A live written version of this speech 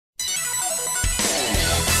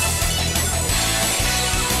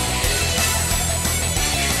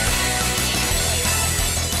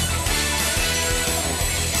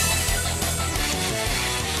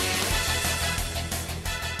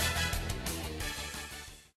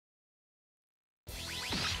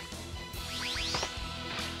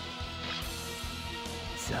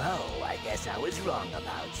Oh, I guess I was wrong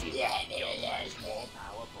about you.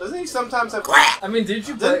 Doesn't he sometimes have... I mean, did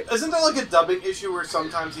you play... Isn't there like a dubbing issue where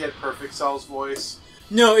sometimes he had Perfect Cell's voice?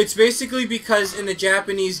 No, it's basically because in the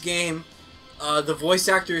Japanese game, the voice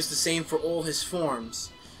actor is the same for all his forms.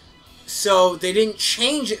 So they didn't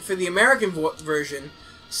change it for the American version.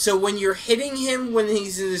 So when you're hitting him when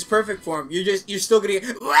he's in his perfect form, you're still gonna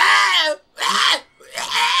get...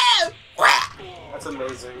 That's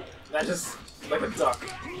amazing. That just... like a duck.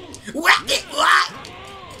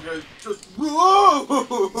 Just...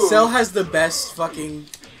 Whoa! Cell has the best fucking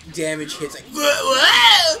damage hits. Like,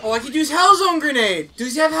 oh, I could use Hellzone Grenade!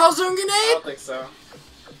 Does he have Hellzone I Grenade? don't think so.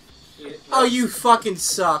 Oh, you fucking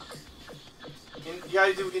suck. You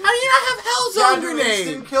gotta do... How do you not have Hellzone Grenade?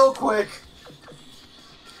 Instant kill quick.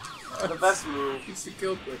 The best move. Instant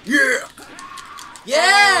kill quick. Yeah!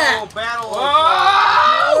 Yeah! Oh, battle!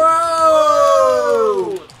 Whoa!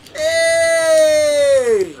 Whoa!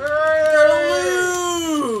 Hey! Gotta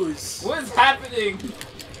lose! What is happening?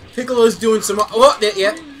 Piccolo's doing some... Oh,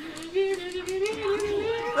 yeah.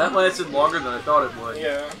 That lasted longer than I thought it would.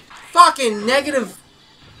 Yeah. Fucking negative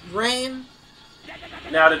rain.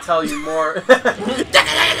 Now to tell you more...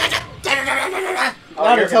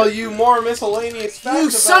 Now to tell you more miscellaneous facts You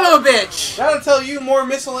about... son of a bitch! Now to tell you more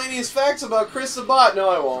miscellaneous facts about Chris Sabat. No,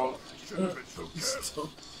 I won't.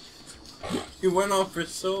 You went on for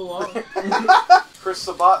so long. Chris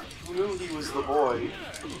Sabat knew he was the boy.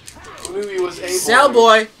 Who knew he was able... Cell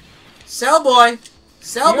boy! Cell boy!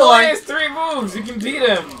 Cell He only boy! has 3 moves. You can beat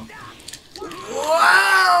him.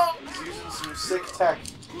 Wow! He's using some sick tech.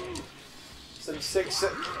 Some sick...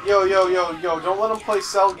 Yo, don't let him play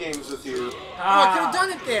Cell games with you. Oh, I could have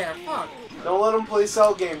done it there. Fuck. Don't let him play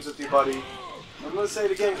Cell games with you, buddy. I'm gonna say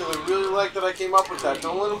it again because I really like that I came up with that.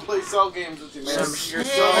 Don't let him play Cell games with you, man.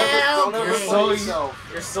 Don't ever play yourself.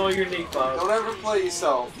 You're so unique, Bob. Don't ever play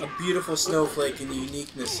yourself. A beautiful snowflake and the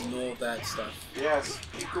uniqueness and all that stuff. Yes,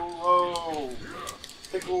 Piccolo.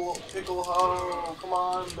 Piccolo, come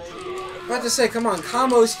on, baby. I'm about to say, come on,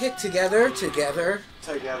 combos hit together. Together.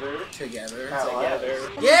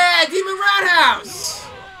 Yeah, Demon Roundhouse!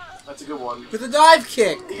 That's a good one. With a dive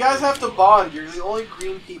kick. You guys have to bond. You're the only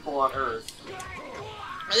green people on Earth.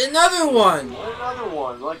 And another one. Another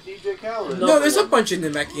one, like DJ Khaled. No, there's a bunch of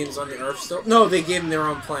Namekians on the Earth still. No, they gave them their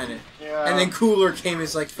own planet. Yeah. And then Cooler came and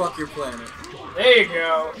was like, fuck your planet. There you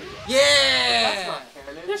go. Yeah! That's not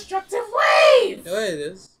canon. Destructive wave! Oh, it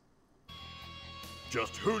is.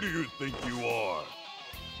 Just who do you think you are?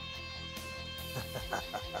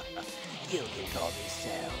 You can call me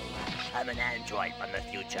Cell. I'm an android from the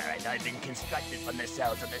future, and I've been constructed from the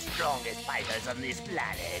cells of the strongest fighters on this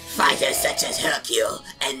planet. Fighters such as Hercule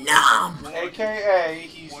and Nom. AKA,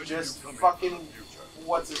 he's just fucking...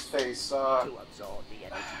 What's his face?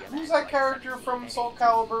 Who's that character from Soul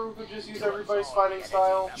Calibur who could just use everybody's fighting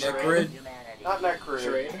style? Necrid? Not Necrid.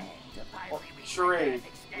 Charade? Charade.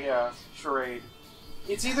 Yeah, Charade.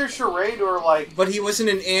 It's either Charade or like... But he wasn't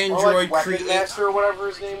an Or android like Weapon created. Master or whatever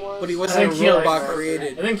his name was. But he wasn't a robot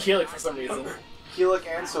created. And then Keelik for some reason. Keelik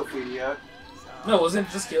and Sophia. No, it wasn't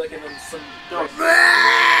just Keelik and then some... No.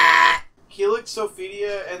 Keelik,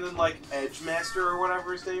 Sophia, and then like Edgemaster or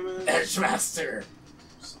whatever his name is. Edgemaster!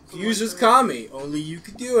 Uses Kami. Only you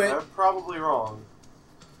could do it. I'm probably wrong.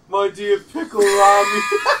 My dear PICCOLAMI.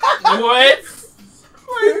 What?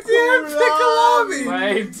 My dear PICCOLAMI.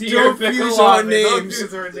 My dear Don't Piccolo. fuse our Don't names.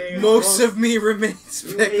 use our names. Most of me remains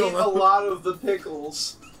You ate a Piccolo. lot of the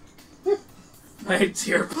pickles. My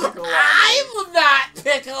dear Piccolo. I'm not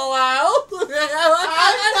Piccolo.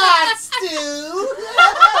 I'm not Stu.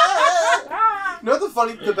 You know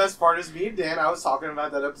what the best part is? Me and Dan, I was talking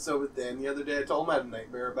about that episode with Dan the other day. I told him I had a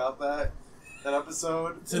nightmare about that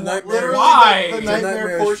episode. It's a nightmare. Literally, Why? the It's a nightmare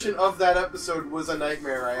nightmare portion of that episode was a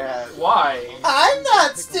nightmare I had. Why? I'm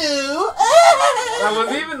not Stu. That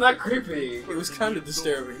wasn't even that creepy. It was kind of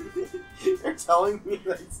disturbing. You're telling me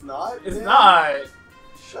that it's not? It's Dan? not.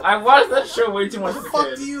 Shut I watched that show way too much What as the a fuck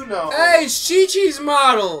kid. do you know? Hey, it's Chi-Chi's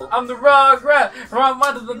model. I'm the wrong rat, wrong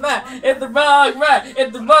under the mat. It's the wrong rat,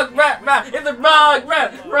 it's the bug rat, it's the wrong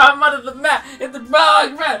rat, wrong under the mat. It's the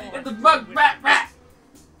wrong rat, it's the bug rat.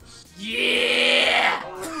 Yeah.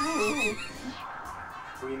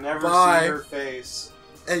 We never Bye. see her face.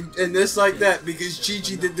 And just like that, because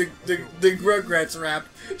Chi-Chi did the Rugrats rap,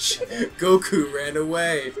 Goku ran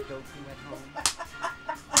away.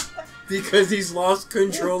 Because he's lost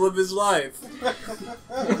control of his life.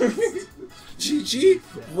 Chi-Chi,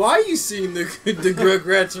 why are you singing the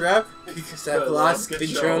Rugrats rap? Because I've lost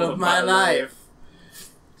control of my life.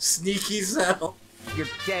 Sneaky Cell. You're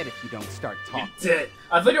dead if you don't start talking. Dead.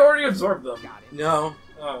 I thought you already absorbed them. No.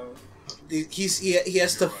 Oh. he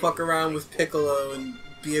has to fuck around with Piccolo and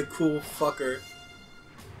be a cool fucker.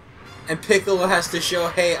 And Piccolo has to show,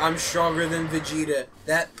 hey, I'm stronger than Vegeta,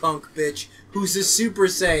 that punk bitch, who's a Super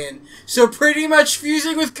Saiyan. So pretty much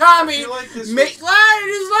fusing with Kami, make light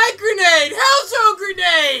his light grenade, Hellzone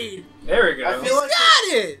grenade. There we go. I feel like Got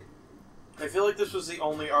it. I feel like this was the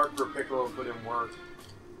only arc where Piccolo put in work.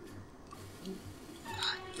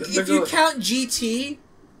 If you count GT,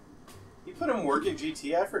 He put in work in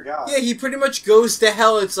GT. I forgot. yeah, he pretty much goes to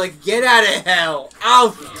hell. It's like, get out of hell. I'll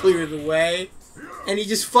clear the way. And he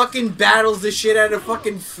just fucking battles the shit out of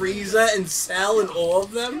fucking Frieza and Cell and all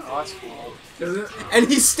of them. Oh, that's cool. And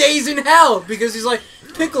he stays in hell because he's like,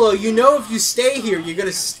 Piccolo, you know if you stay here, you're gonna...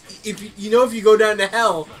 if you go down to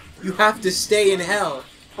hell, you have to stay in hell.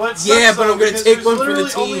 But yeah, but I'm gonna take one for the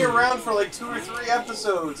team. Only around for like 2 or 3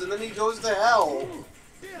 episodes, and then he goes to hell.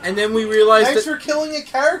 And then we realized Thanks for killing a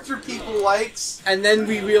character people likes. And then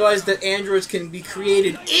we realized that androids can be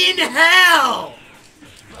created in hell.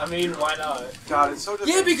 I mean, why not? God, it's so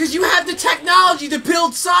difficult. Yeah, because you have the technology to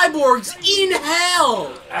build cyborgs in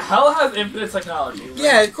hell. Hell has infinite technology. Right?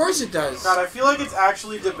 Yeah, of course it does. God, I feel like it's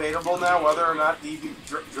actually debatable now whether or not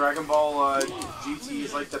Dragon Ball GT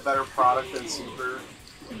is like the better product than Super.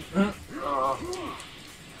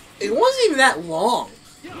 It wasn't even that long.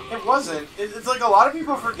 It wasn't. It's like a lot of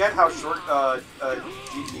people forget how short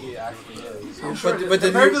GT actually is. But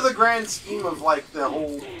compared to the grand scheme of like the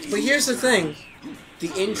whole. But here's the thing, the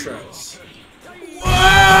intros.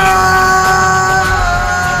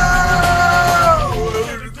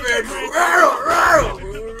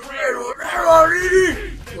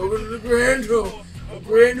 Welcome to the Grand Tour. A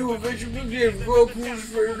brand new adventure begins. Goku's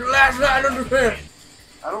for the last night on the planet.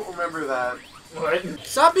 I don't remember that. What?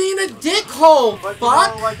 Stop being a dickhole, But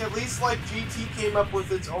fuck! you know, like at least like GT came up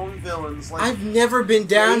with its own villains. Like I've never been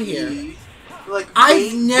down Baby. here. Like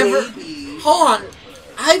I've never. Baby. Hold on.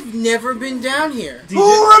 I've never been down here.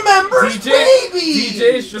 Who remembers Baby?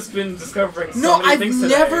 DJ's just been discovering so No, many I've things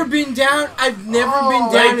never today. been down. I've never Oh,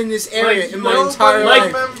 been down like- in this area like, in my nobody entire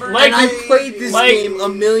life. remembers And I've Baby. played this Like- game a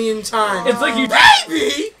million times. It's like you.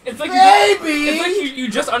 Baby! It's like Baby! you. It's like you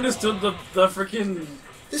just understood the freaking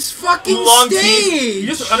This fucking oolong stage! tea. You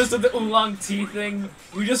just understood the oolong tea thing.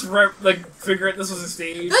 We just like figure out this was a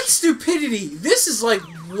stage. That's stupidity. This is like,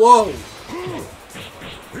 whoa.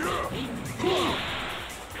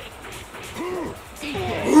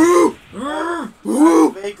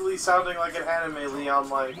 Vaguely sounding like an anime Leon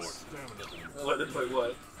likes.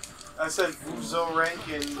 What? I said Buzo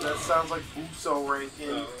Rankin. That sounds like Buso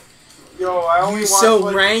Rankin. Yo, I only You watched so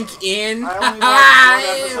like, rank in. I only watched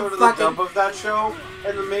one episode of the dub of that show,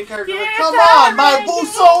 and the main character was like, "Come on, my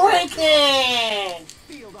Buso Rankin!"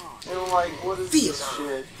 And I'm like, "What is this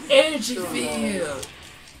shit?" Energy field.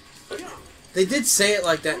 They did say it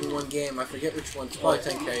like that in one game. I forget which one. It's probably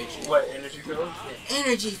Tenkaichi. What energy field?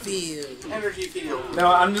 Energy field. Energy field.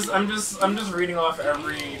 No, I'm just reading off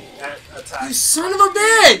every attack You son of a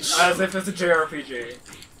bitch! as if it's a JRPG.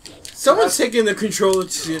 Someone's taking the controller too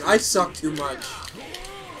soon. I suck too much.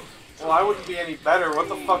 Well, I wouldn't be any better. What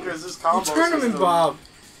the fuck is this combo Tournament system? Bob.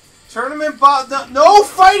 Tournament Bob. No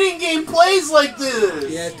fighting game plays like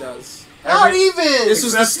this. Yeah, it does. Not even. This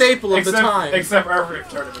was the staple of the time. Except every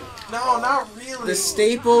tournament. No, not really. The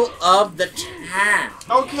staple of the time.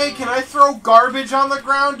 Okay, can I throw garbage on the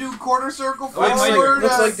ground? Do quarter circle Wait, forward?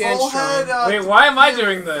 looks like Dan's full head, Wait, why am I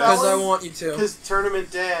doing this? Because I want you to. Because Tournament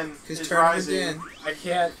Dan is Because Tournament rising. Dan. I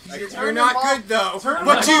can't. You're not good though. Tournament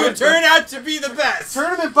But you Bob- turn out to be the best.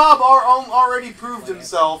 Tournament Bob already proved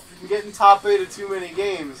himself getting top 8 of too many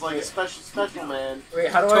games, like a special man.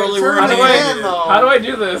 Wait, how do Totally I? How do ruined I? it. How do I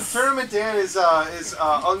do this? Tournament Dan is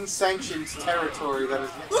unsanctioned territory that is.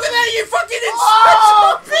 Look at that, you fucking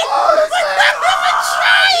Oh! inspectable pig!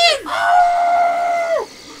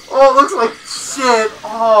 Oh, it looks like shit.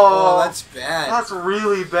 Oh, that's bad. That's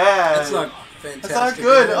really bad. That's not fantastic. That's not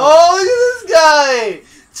good. at all. Oh, look at this guy!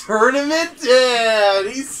 Tournament Dan!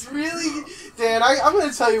 He's really... Dan, I'm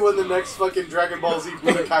gonna tell you when the next fucking Dragon Ball Z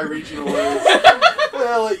Budokai regional is.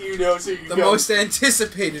 I'll let you know so you can The go. most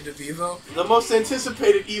anticipated of Evo. The most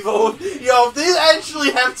anticipated EVO. Yo, if they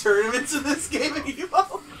actually have tournaments in this game in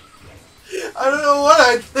EVO, I don't know what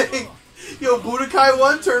I'd think. Yo, Budokai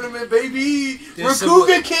 1 tournament, baby! There's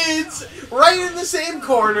Rakuga kids! Right in the same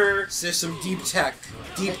corner! There's some deep tech.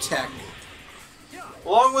 Deep tech.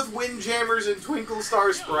 Along with Windjammers and Twinkle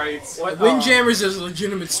Star Sprites. Windjammers is a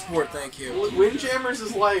legitimate sport, thank you. Windjammers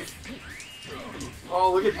is life.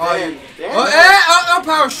 Oh, look at Oh, Dan. Dan oh,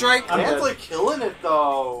 Power Strike! Dan's like killing it,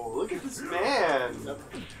 though. Look at this man.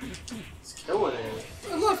 He's killing it.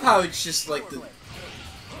 I love how it's just like the...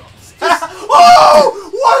 Oh!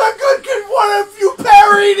 What a good what if you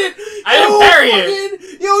parried it? I didn't parry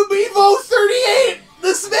it. Yo, Evo 38.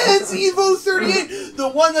 This man's Evo 38. The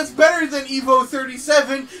one that's better than Evo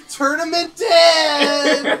 37. Tournament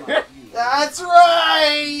 10. That's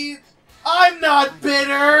right. I'm not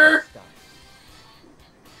bitter.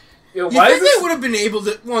 Yo, You why think is this? they would have been able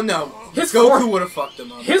to? Well, no. His Goku would have fucked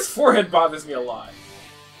him up. His forehead bothers me a lot.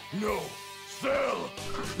 No, Cell.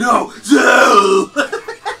 No, Zell.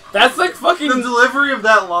 That's like fucking. The delivery of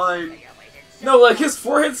that line. No, like his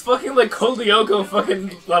forehead's fucking like Kolyoko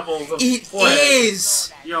fucking levels of It forehead.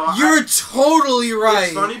 is. Yo, You're totally right.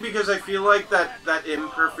 It's funny because I feel like that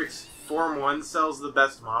imperfect Form 1 Cell's the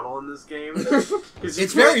best model in this game.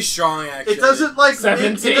 It's very strong, actually. It doesn't like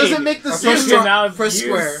Seventeen. it doesn't make the Press same. Especially now of press use.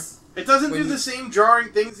 square. It doesn't do the same jarring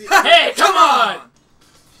things. Hey, come on!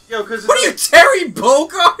 Yo, because What are you, Terry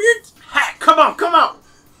Bogard? Hey, come on!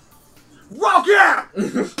 Rock yeah!